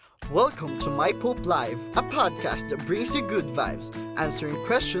Welcome to My Pope Live, a podcast that brings you good vibes, answering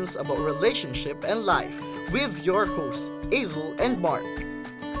questions about relationship and life with your hosts, Azel and Mark.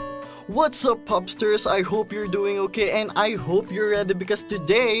 What's up, Popsters? I hope you're doing okay and I hope you're ready because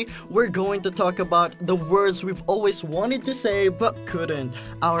today we're going to talk about the words we've always wanted to say but couldn't.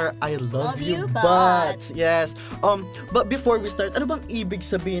 Our I love you buts. Yes. But before we start, ano bang ibig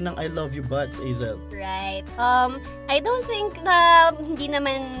sabihin ng I love you buts, Azel? Right. I don't think na hindi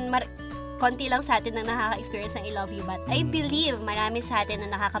naman konti lang sa atin na nakaka-experience ng I love you but I believe marami sa atin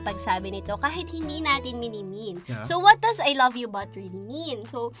na nakakapagsabi nito kahit hindi natin minimean. Yeah. So what does I love you but really mean?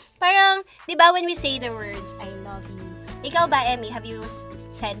 So parang, di ba when we say the words I love you, ikaw ba, Emmy, have you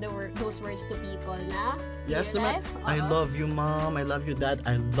said those words to people na? Yes in your naman. life? I love you, Mom. I love you, Dad.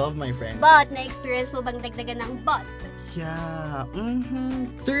 I love my friends. But, na-experience mo bang dagdagan ng but? Yeah.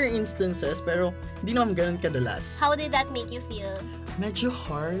 There are instances, pero hindi naman ganun kadalas. How did that make you feel? Medyo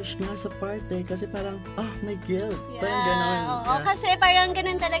harsh nga sa part kasi parang, my guilt. Parang ganun. Oo, kasi parang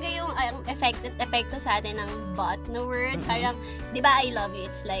ganun talaga yung epekto sa atin ng but na word. Parang, di ba, I love you,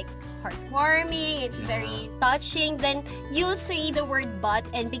 it's like heartwarming, it's very touching. Then, you say the word but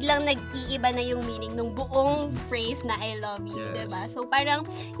and biglang nag-iiba na yung meaning ng buong phrase na I love you, Yes. di ba? So, parang,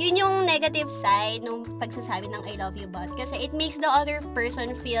 yun yung negative side ng pagsasabi ng I love you but. Kasi it makes the other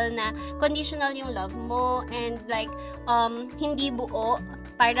person feel na conditional yung love mo and like, hindi buo.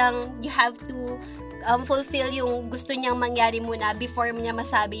 Parang, you have to fulfill yung gusto niyang mangyari muna before niya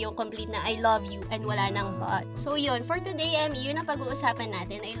masabi yung complete na I love you and wala nang but. So yun, for today, Emmy, yun ang pag-uusapan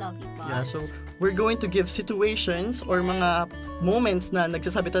natin, I love you but. Yeah, so we're going to give situations or mga moments na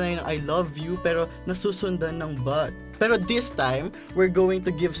nagsasabi tayo ng I love you pero nasusundan ng but. Pero this time, we're going to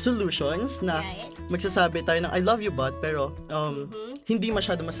give solutions na magsasabi tayo ng I love you but pero hindi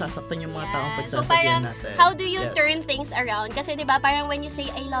masyado masasaktan yung mga taong So pagsasabihan parang, natin. how do you turn things around? Kasi diba, parang when you say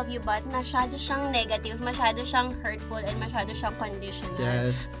I love you but, masyado siyang negative, masyado siyang hurtful, and masyado siyang conditional.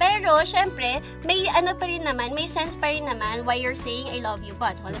 Yes. Pero, syempre, may ano pa rin naman, may sense pa rin naman why you're saying I love you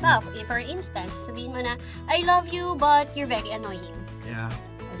but. Halimbawa, for instance, sabihin mo na, I love you but you're very annoying. Yeah.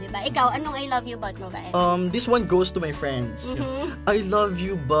 Diba? Ikaw, anong I love you but mo ba? This one goes to my friends. I love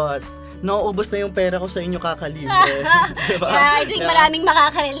you but nauubos na yung pera ko sa inyo kakalibre. Diba? Yeah, I think maraming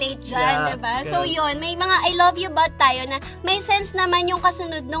makaka-relate dyan, Yeah, diba? yeah. So yun, may mga I love you but tayo na may sense naman yung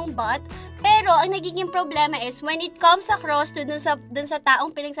kasunod ng but, pero ang nagiging problema is when it comes across to dun sa taong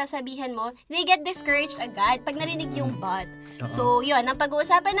pinagsasabihan mo, they get discouraged agad pag narinig yung but. So yun, ang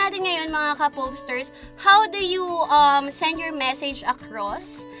pag-uusapan natin ngayon mga ka-popsters, how do you send your message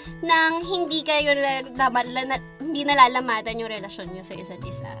across nang hindi kayo hindi nalalamatan yung relasyon nyo sa isa't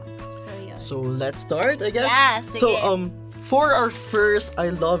isa? So yun. So let's start, I guess. Yeah, sige. So for our first I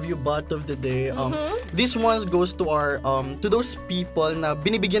love you but of the day, this one goes to our to those people na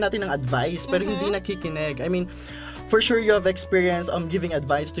binibigyan natin ng advice pero hindi nakikinig. I mean, for sure you have experience giving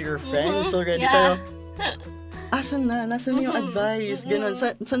advice to your friends already, pero asan na? Nasaan na yung advice? Ganon.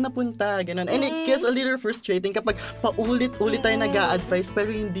 Saan napunta? Ganon. And it gets a little frustrating kapag paulit-ulit tayo nag-a-advise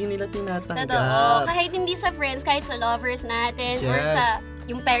pero hindi nila tinatanggap. Totoo. Kahit hindi sa friends, kahit sa lovers natin, or Yes. sa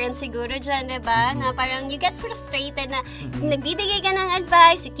yung parents siguro dyan, diba? Na parang you get frustrated na nagbibigay ka ng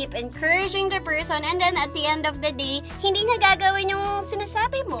advice, you keep encouraging the person, and then at the end of the day, hindi niya gagawin yung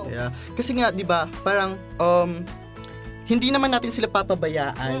sinasabi mo. Yeah. Kasi nga, di ba, parang hindi naman natin sila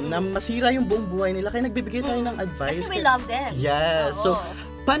papabayaan na masira yung buong buhay nila kaya nagbibigay tayo ng advice. Kasi we love them. Yes. So, Oo.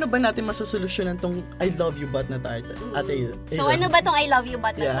 paano ba natin masusolusyonan tong I love you but na tayo? Ate, So ano ba tong I love you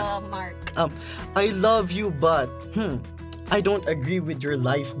but na Yeah. to, Mark? I love you but I don't agree with your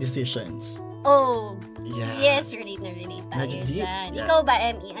life decisions. Oh, Yeah. yes, relate na relate tayo Medyo deep. dyan. Yeah. Ikaw ba,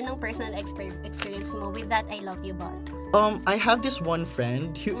 Emmy? Anong personal experience mo with that I love you but? I have this one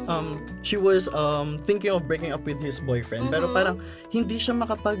friend who, she was thinking of breaking up with his boyfriend pero parang hindi siya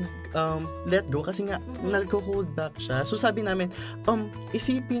makapag let go kasi nga nagko-hold back siya. So sabi namin,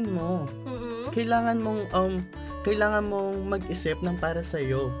 isipin mo. Kailangan mong mag-isip ng para sa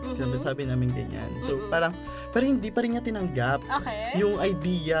iyo. Sabi namin ganyan. So parang hindi pa rin niya tinanggap yung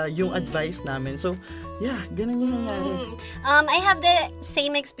idea, yung advice namin. So yeah, ganun yung nangyari. I have the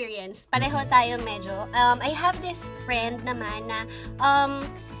same experience. Pareho tayo medyo. I have this friend naman na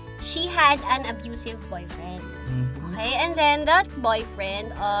she had an abusive boyfriend. Okay? And then that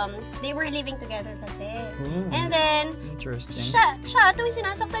boyfriend, they were living together kasi. And then, Interesting. siya, tuwing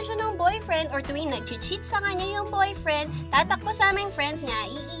sinasaktan siya ng boyfriend or tuwing nag-cheat sa kanya yung boyfriend, tatakbo sa aming friends niya,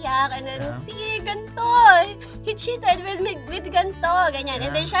 iiyak, and then, sige, ganito, he cheated with ganito, ganyan.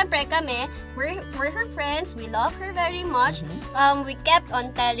 And then, syempre, kami, we're her friends, we love her very much. We kept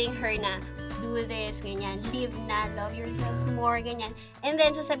on telling her na, do this, ganyan. Live na, love yourself more, ganyan. And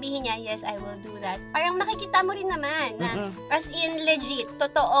then, sasabihin niya, yes, I will do that. Parang nakikita mo rin naman na, as in, legit,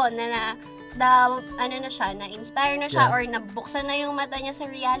 totoo, na na-inspire na siya, or nabuksan na yung mata niya sa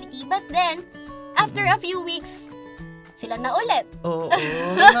reality. But then, after a few weeks, sila na ulit. Oo,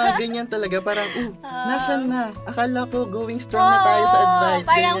 mga ganyan talaga. Parang, nasan na? Akala ko going strong na tayo sa advice.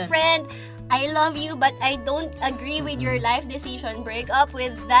 Parang, ganyan. friend, I love you but I don't agree with your life decision. Break up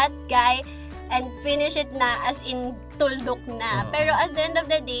with that guy and finish it na, as in tuldok na. Pero at the end of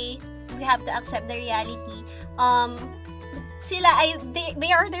the day, we have to accept the reality. Sila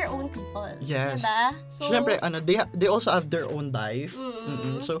they are their own people. Yes. Diba? So, siyempre, they also have their own life.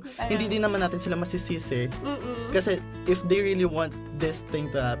 So, parang, hindi din naman natin sila masisisi. Kasi if they really want this thing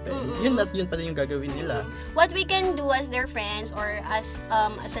to happen, yun pa din yung gagawin nila. What we can do as their friends or as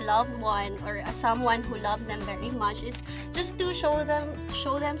a loved one or as someone who loves them very much is just to show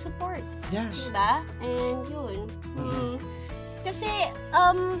them support. Yes. Diba? And yun. Kasi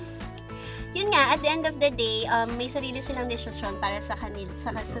yun nga, at the end of the day, may sarili silang desisyon para sa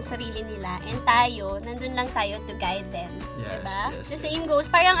sarili nila. And tayo, nandun lang tayo to guide them. Yes, diba? yes, The same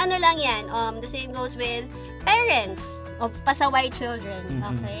goes, parang ano lang yan, the same goes with parents of pasaway children.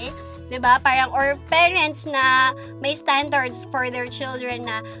 Okay? Diba? Parang, or parents na may standards for their children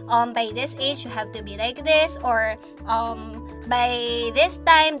na, by this age, you have to be like this, or, by this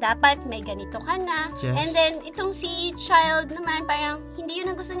time, dapat may ganito ka na. Yes. And then, itong si child naman, parang, hindi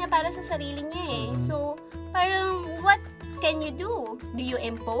yun ang gusto niya para sa sarili niya eh. So, parang, what can you do? Do you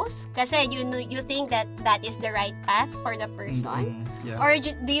impose? Kasi you think that is the right path for the person? Yeah. Or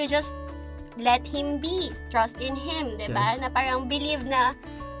do you just let him be? Trust in him, diba? Yes. Na parang believe na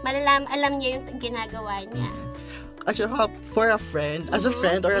alam niya yung ginagawa niya. Actually, for a friend, as a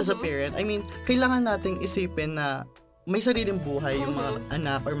friend or as a parent, I mean, kailangan nating isipin na may sariling buhay yung mga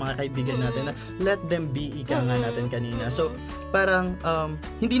anak or mga kaibigan natin na let them be, ika nga natin kanina. So, parang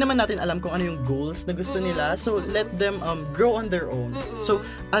hindi naman natin alam kung ano yung goals na gusto nila. So, let them grow on their own. So,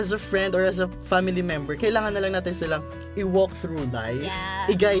 as a friend or as a family member, kailangan na lang natin silang i-walk through life.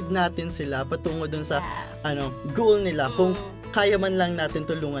 Yeah. I-guide natin sila patungo dun sa goal nila. Kung kaya man lang natin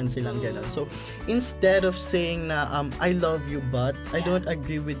tulungan silang gano'n. So, instead of saying na, I love you but I don't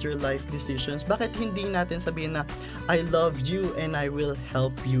agree with your life decisions, bakit hindi natin sabihin na, I love you and I will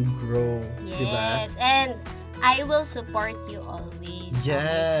help you grow? Yes, diba? and I will support you always.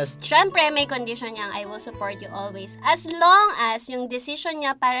 Yes. Okay? Siyempre, may condition niyang I will support you always. As long as yung decision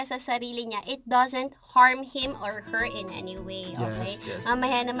niya para sa sarili niya, it doesn't harm him or her in any way. Okay? Yes.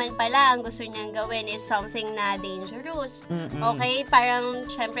 Mamaya naman pala, ang gusto niyang gawin is something na dangerous. Okay? Parang,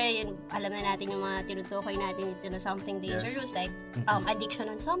 siyempre, yun, alam na natin yung mga tinutukoy natin dito na something dangerous, like addiction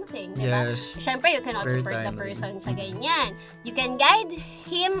on something. Diba? Yes. Siyempre, you cannot Very support the timely. person sa ganyan. You can guide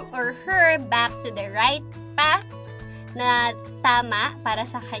him or her back to the right path na tama para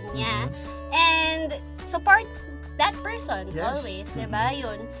sa kanya and support that person. Yes. Always, 'di ba?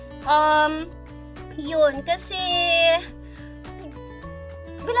 Yun kasi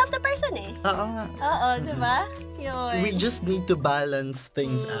we love the person eh. Oo nga. Oo, 'di ba? Yun. We just need to balance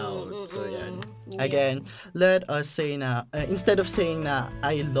things out. So, yan. Again, let us say na, instead of saying na,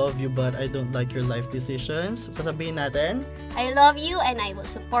 I love you but I don't like your life decisions, sasabihin natin, I love you and I will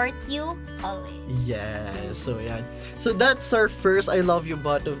support you always. yes. So, yan. So, that's our first I love you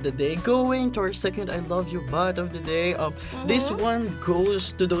but of the day. Going to our second I love you but of the day. This one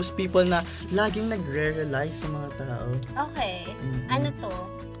goes to those people na laging nagre-rely sa mga tao. Okay. Ano to?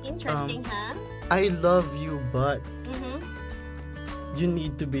 Interesting, ha? I love you but Mhm. you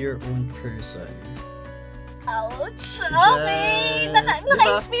need to be your own person. Ouch! Okay! Yes.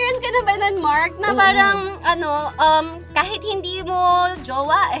 Naka-experience ka na ba nun, Mark? Na parang, kahit hindi mo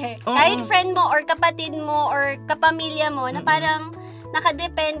jowa kahit friend mo or kapatid mo or kapamilya mo, na parang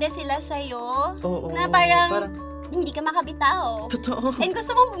nakadepende sila sa'yo. Oo. Na parang hindi ka makabitaw. Totoo. And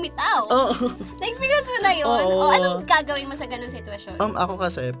gusto mong bumitaw. Oo. Na-experience mo na yun? Oo. O anong gagawin mo sa ganung sitwasyon? Ako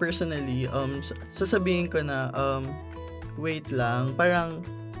kasi, personally, sasabihin ko na, wait lang, parang,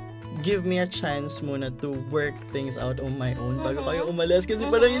 give me a chance muna to work things out on my own bago kayo umalis kasi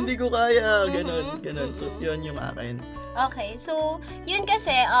parang hindi ko kaya, ganun. So, yun yung akin. Okay, so, yun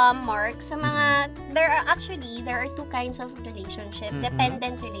kasi, Mark, sa mga, there are two kinds of relationship,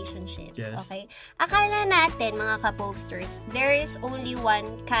 dependent relationships, Yes. okay? Akala natin, mga ka-posters, there is only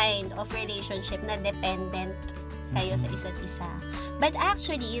one kind of relationship na dependent kayo sa isa't isa. But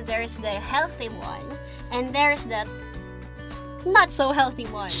actually, there's the healthy one, and there's the not so healthy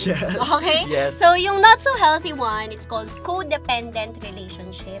one. Yes. Okay? Yes. So, yung not so healthy one, it's called codependent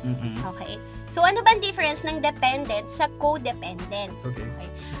relationship. Okay? So, ano ba ang difference ng dependent sa codependent? Okay. Okay.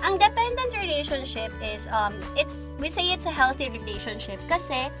 Ang dependent relationship is we say it's a healthy relationship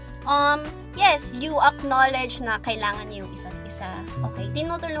kasi yes, you acknowledge na kailangan niyo yung isa't isa. Okay?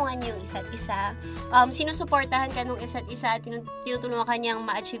 Tinutulungan niyo yung isa't isa. Sinusuportahan ka nung isa't isa, tinutulungan ka niyang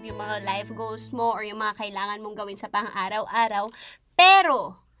ma-achieve yung mga life goals mo or yung mga kailangan mong gawin sa pang-araw-araw.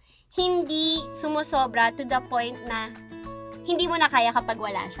 Pero hindi sumusobra to the point na hindi mo na kaya kapag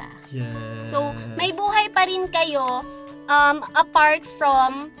wala siya. Yes. So, may buhay pa rin kayo apart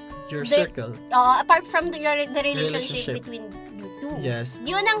from your circle. Apart from the relationship between you two. Yes.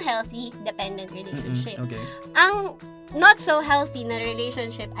 Yun ang healthy dependent relationship. Okay. Ang not so healthy na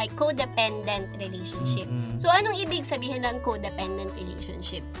relationship ay codependent relationship. So, anong ibig sabihin ng codependent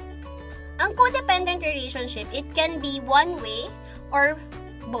relationship? Ang codependent relationship, it can be one way or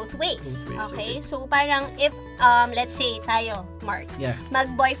both ways. Okay? So, parang if, let's say tayo, Mark,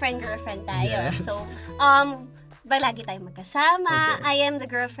 mag-boyfriend-girlfriend tayo. Yes. So, lagi tayong magkasama. Okay. I am the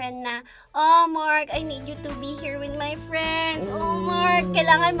girlfriend na, oh, Mark, I need you to be here with my friends. Oh, Mark,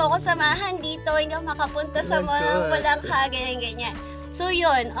 kailangan mo ako samahan dito. Hindi ako makapunta sa mall. Walang ka, ganyan. So,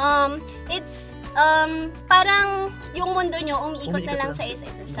 yun. It's, parang yung mundo nyo, umiikot na lang sa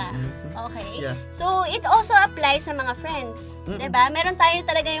isa't isa. Okay? Yeah. So, it also applies sa mga friends. Diba? Meron tayo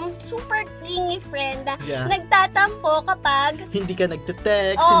talaga yung super clingy friend na nagtatampo kapag hindi ka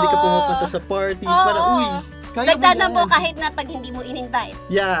nagte-text, hindi ka pumupunta sa parties, parang, uy, kaya nagtatampo kahit na pag hindi mo in-invite.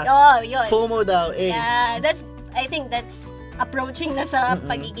 Yeah. Yun. FOMO daw, eh. Yeah, I think that's approaching na sa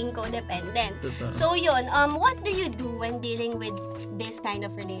pagiging codependent. Totoo. So yun, what do you do when dealing with this kind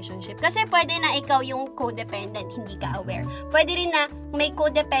of relationship? Kasi pwede na ikaw yung codependent, hindi ka aware. Pwede rin na may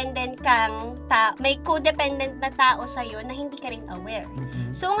codependent na tao sa'yo na hindi ka rin aware.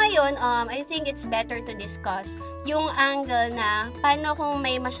 So ngayon, I think it's better to discuss yung angle na paano kung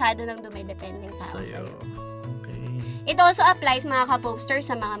may masyado ng dumidepending tao sa'yo. It also applies mga ka-popsters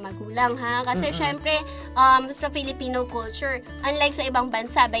sa mga magulang ha. Kasi syempre, sa Filipino culture, unlike sa ibang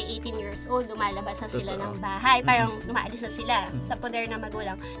bansa, by 18 years old, lumalabas na sila ng bahay. Parang umaalis na sila sa poder ng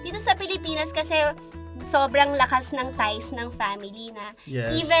magulang. Dito sa Pilipinas kasi sobrang lakas ng ties ng family na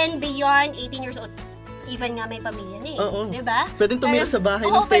even beyond 18 years old. Even nga may pamilya na eh. Diba? Pwedeng tumira sa bahay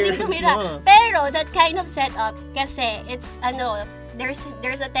ng parents. Pwedeng tumira. Pero that kind of setup, kasi it's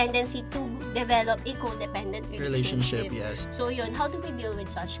there's a tendency to develop a codependent relationship. Yes. So yun, how do we deal with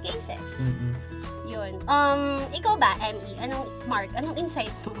such cases? Yun. Ikaw ba, Emmy? Anong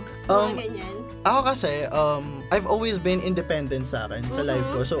insight mo? Mga ganyan? Ako kasi, I've always been independent sa akin, sa life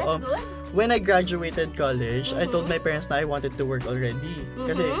ko. So, that's good. When I graduated college, I told my parents na I wanted to work already.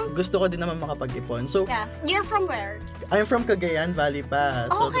 Kasi gusto ko din naman makapag-ipon. So, You're from where? I'm from Cagayan Valley pa.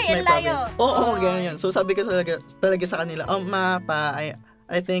 So, Okay, that's my province. Oo, ganyan. So, sabi ko talaga sa kanila, ma, pa,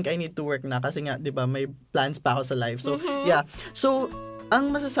 I think I need to work na kasi nga, 'di ba, may plans pa ako sa life. So, yeah. So,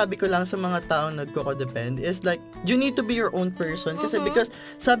 ang masasabi ko lang sa mga taong nagko-codepend is like, you need to be your own person. Kasi because,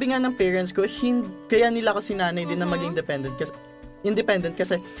 sabi nga ng parents ko, kaya nila ako sinanay din na maging independent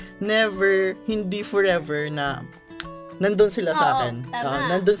kasi hindi forever na nandun sila sa akin.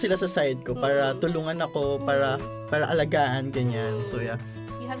 Nandun sila sa side ko para tulungan ako, para alagaan, ganyan. So, yeah.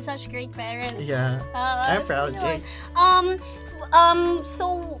 You have such great parents. Yeah. I'm proud.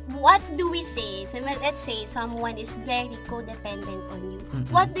 So what do we say? So, let's say someone is very codependent on you.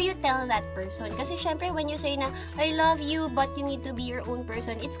 What do you tell that person? Kasi syempre when you say na, I love you but you need to be your own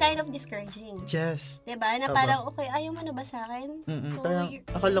person, it's kind of discouraging. Yes. Diba? Na parang, okay, ayaw mo na ba sa akin? So, parang,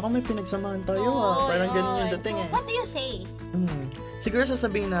 akala ko may pinagsamahan tayo Parang ganun yung dating so, what do you say? Siguro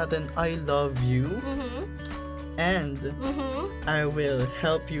sasabihin natin, I love you and I will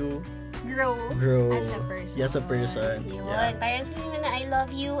help you grow as a person. Yes, a person. Yun. Yeah. Parang sabihin mo na, I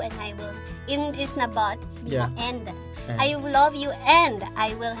love you and I will, in is na but, and. I love you and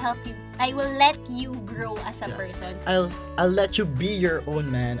I will help you. I will let you grow as a person. I'll let you be your own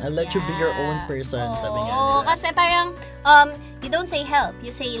man. I'll let you be your own person. Sabi nga nila. Kasi parang, you don't say help,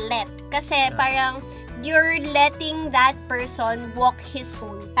 you say let. Kasi parang, you're letting that person walk his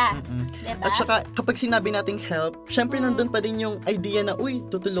own path. Diba? At saka, kapag sinabi nating help, syempre nandun pa rin yung idea na, uy,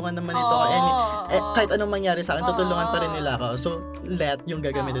 tutulungan naman ito ako. Kahit anong mangyari sa akin, tutulungan pa rin nila ako. So, let yung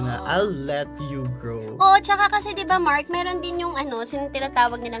gagamitin na, I'll let you grow. Tsaka kasi diba Mark, meron din yung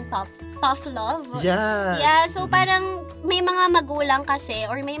tinatawag nilang tough love. Yes. Yeah, so parang may mga magulang kasi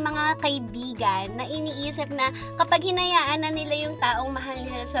or may mga kaibigan na iniisip na kapag hinayaan na nila yung taong mahal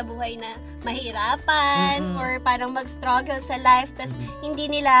nila sa buhay na mahirapan or parang mag-struggle sa life tas hindi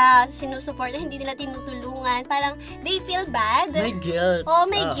nila sinusuport, hindi nila tinutulungan, parang they feel bad. May guilt. Oh,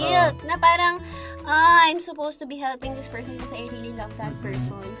 may guilt na parang I'm supposed to be helping this person kasi I really love that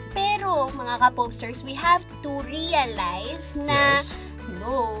person. Pero mga ka-popsters, we have to realize na Yes.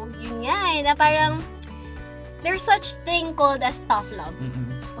 no, yun nga na parang there's such thing called as tough love.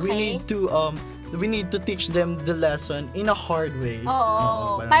 We Okay. we need to teach them the lesson in a hard way.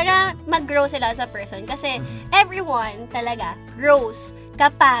 Oo, parang para ganun. mag-grow sila as a person. Kasi everyone talaga grows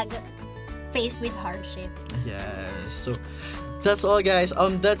kapag faced with hardship. Yes. So that's all, guys.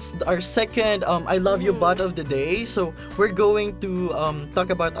 That's our second I love you bot of the day. So we're going to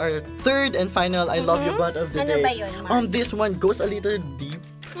talk about our third and final I love you bot of the Ano day. ba yun, Mark? This one goes a little deep.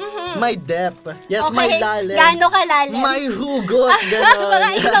 My depth. Yes, Okay, my lalim. gaano kalalim? My hugot. Ganon. Mga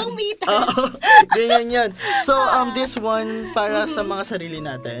ilang meters. Oo, ganyan yun. So, this one para sa mga sarili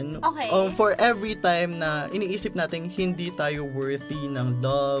natin. Okay. For every time na iniisip natin hindi tayo worthy ng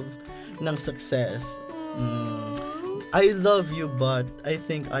love, ng success. I love you but I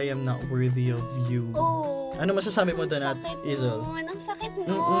think I am not worthy of you. Oh, Ano masasabi mo ang doon, sakit Izel? nun, ang sakit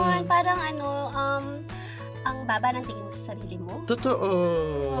nun. Parang ang baba ng tingin mo sa sarili mo.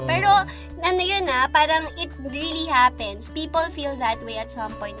 Totoo. Pero, yun parang it really happens. People feel that way at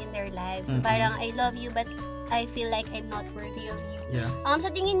some point in their lives. Parang, I love you, but I feel like I'm not worthy of you. Yeah.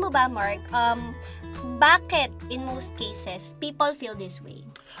 Sa tingin mo ba, Mark, bakit in most cases, people feel this way?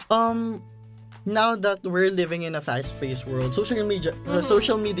 Now that we're living in a fast-paced world, social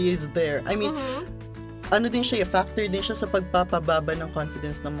media is there. I mean, ano din siya, factor din siya sa pagpapababa ng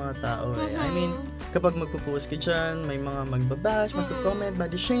confidence ng mga tao. I mean, kapag magpo-post ka dyan, may mga magbabash, magko-comment,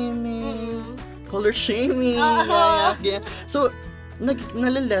 body shaming, color shaming, ganyan. So,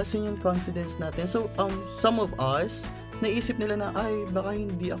 nalalason yung confidence natin. So, some of us, naisip nila na, ay, baka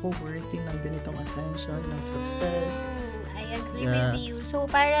hindi ako worthy ng ganitong attention, ng success. I agree with you. So,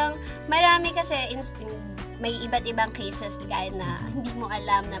 parang marami kasi may iba't ibang cases gaya na hindi mo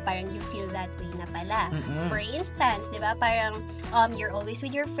alam na parang you feel that way na pala. For instance, di ba, parang you're always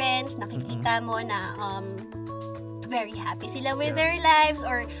with your friends, nakikita mo na very happy sila with their lives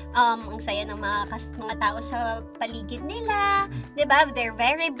or ang saya ng mga tao sa paligid nila, 'di ba? They're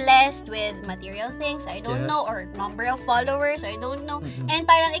very blessed with material things, I don't know, or number of followers, I don't know. And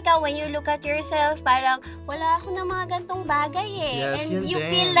parang ikaw, when you look at yourself, parang wala ako ng mga gantong bagay Yes, and yun you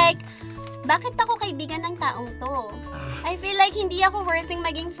din. feel like bakit ako kaibigan ng taong to? I feel like hindi ako worthy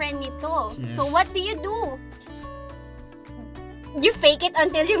maging friend nito. Yes. So what do? You fake it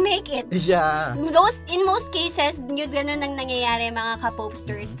until you make it. Yeah. In most cases, yun ganun ang nangyayari mga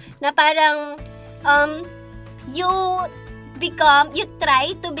ka-popsters, na parang you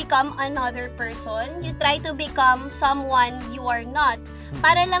try to become another person, you try to become someone you are not,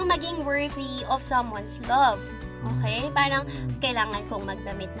 para lang maging worthy of someone's love. Okay? Parang, kailangan kong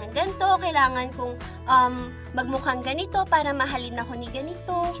magdamit ng ganito, kailangan kong magmukhang ganito para mahalin ako ni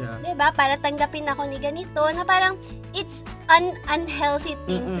ganito. Yeah. Diba? Para tanggapin ako ni ganito. Na parang, it's an unhealthy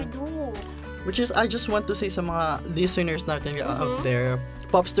thing to do. Which is, I just want to say sa mga listeners natin out there,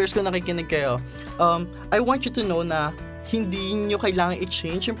 popsters ko nakikinig kayo, I want you to know na hindi nyo kailangan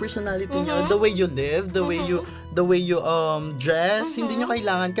i-change yung personality nyo, the way you live, the way you dress, hindi nyo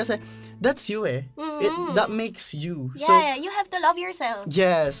kailangan kasi that's you that makes you. Yeah, you have to love yourself.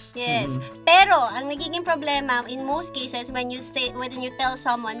 Yes. Yes. Pero, ang nagiging problema, in most cases, when you tell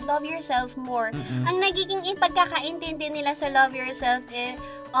someone, love yourself more, ang nagiging pagkakaintindi nila sa love yourself,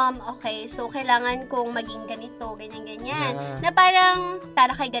 okay, so kailangan kong maging ganito, ganyan. Yeah. Na parang,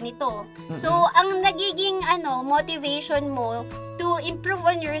 para kay ganito. So, ang nagiging, motivation mo to improve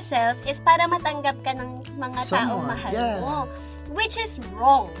on yourself is para matanggap ka ng mga taong Someone, mahal yeah. mo. Which is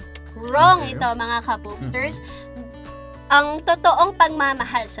wrong. Wrong Okay. ito, mga ka-popsters. Ang totoong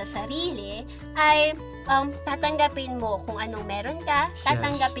pagmamahal sa sarili ay tatanggapin mo kung anong meron ka,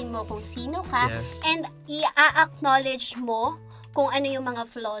 tatanggapin mo kung sino ka, Yes. and i-acknowledge mo kung ano yung mga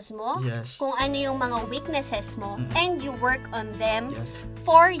flaws mo, Yes. kung ano yung mga weaknesses mo, and you work on them Yes.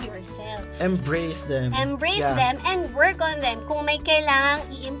 for yourself. Embrace them. Embrace Yeah. them and work on them kung may kailangang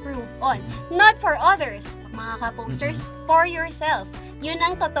i-improve on. Not for others, mga ka-posters, for yourself. Yun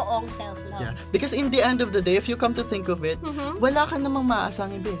ang totoong self-love. Yeah. Because in the end of the day, if you come to think of it, wala ka namang maasang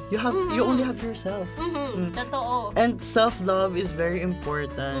iba. You only have yourself. Totoo. And self-love is very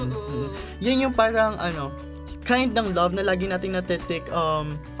important. Yan yung parang kind ng love na lagi nating natitake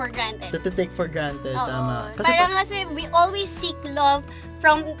For granted. for granted. Oo. Tama. Parang kasi we always seek love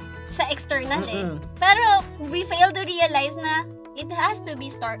from sa external Mm-mm. Pero we fail to realize na it has to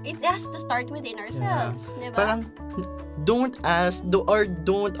start within ourselves, di ba? Parang don't ask don't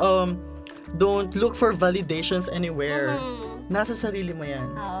look for validations anywhere. Nasa sarili mo yan.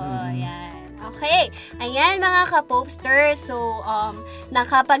 Oo, yan. Okay. Ayan, mga ka-popsters. So,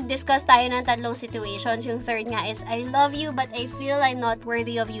 nakapag-discuss tayo ng 3 situations. Yung third nga is, I love you but I feel I'm not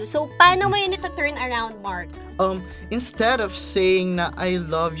worthy of you. So, paano mo yun ito turn around, Mark? Instead of saying na I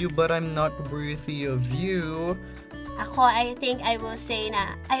love you but I'm not worthy of you, Ako, I think I will say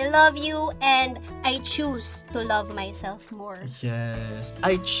na, I love you and I choose to love myself more. yes,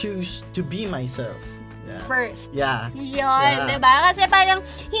 I choose to be myself. Yeah. First. Yeah. Yun, diba? Kasi parang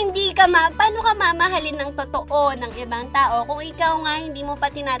paano ka mamahalin ng totoo ng ibang tao kung ikaw nga hindi mo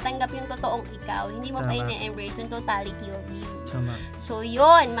pa tinatanggap yung totoong ikaw, hindi mo pa Tama. ina-embrace yung totality of you. Tama. So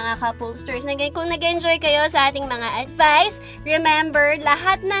yun, mga ka-popsters, kung nag-enjoy kayo sa ating mga advice, remember,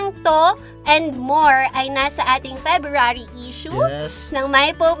 lahat ng to and more ay nasa ating February issue Yes. ng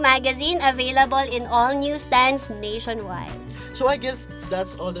My Pope Magazine, available in all newsstands nationwide. So I guess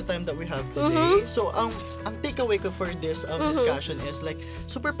that's all the time that we have today. So ang takeaway ko for this discussion is like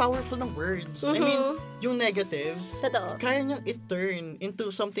super powerful ng words. I mean, yung negatives, Totoo. kaya niyang i-turn into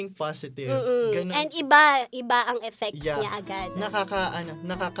something positive. Ganun. And iba ang effect Yeah. niya agad. Nakakagaan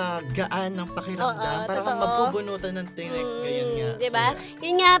ng pakiramdam. Oo, Parang totoo. mabubunutan ng tinik. Ganyan nga. Diba? So, yeah.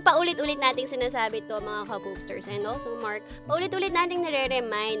 Yun nga, paulit-ulit nating sinasabi to, mga ka-popsters. And also, Mark, paulit-ulit nating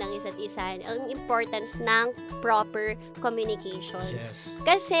nare-remind ng isa't isa ang importance ng proper communications. Yes.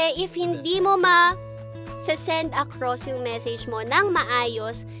 Kasi if hindi mo send across yung message mo ng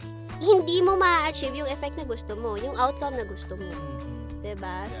maayos, hindi mo ma-achieve yung effect na gusto mo, yung outcome na gusto mo.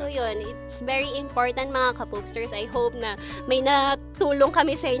 Diba? So yun, it's very important, mga ka-popsters. I hope na may natulong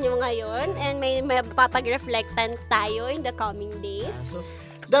kami sa inyo ngayon and may mapapag-reflectan tayo in the coming days. So,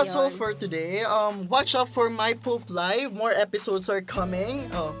 that's all Yun. for today. Watch out for My Pope Live. More episodes are coming.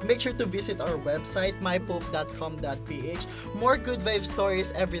 Make sure to visit our website, mypope.com.ph. More good vibe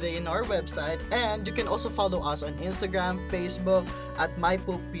stories every day in our website. And you can also follow us on Instagram, Facebook at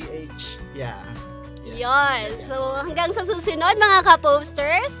mypopeph. Yeah. Yun. So hanggang sa susunod, mga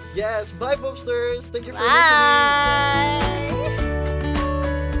ka-popsters. Yes. Bye, Popsters. Thank you for listening. Bye!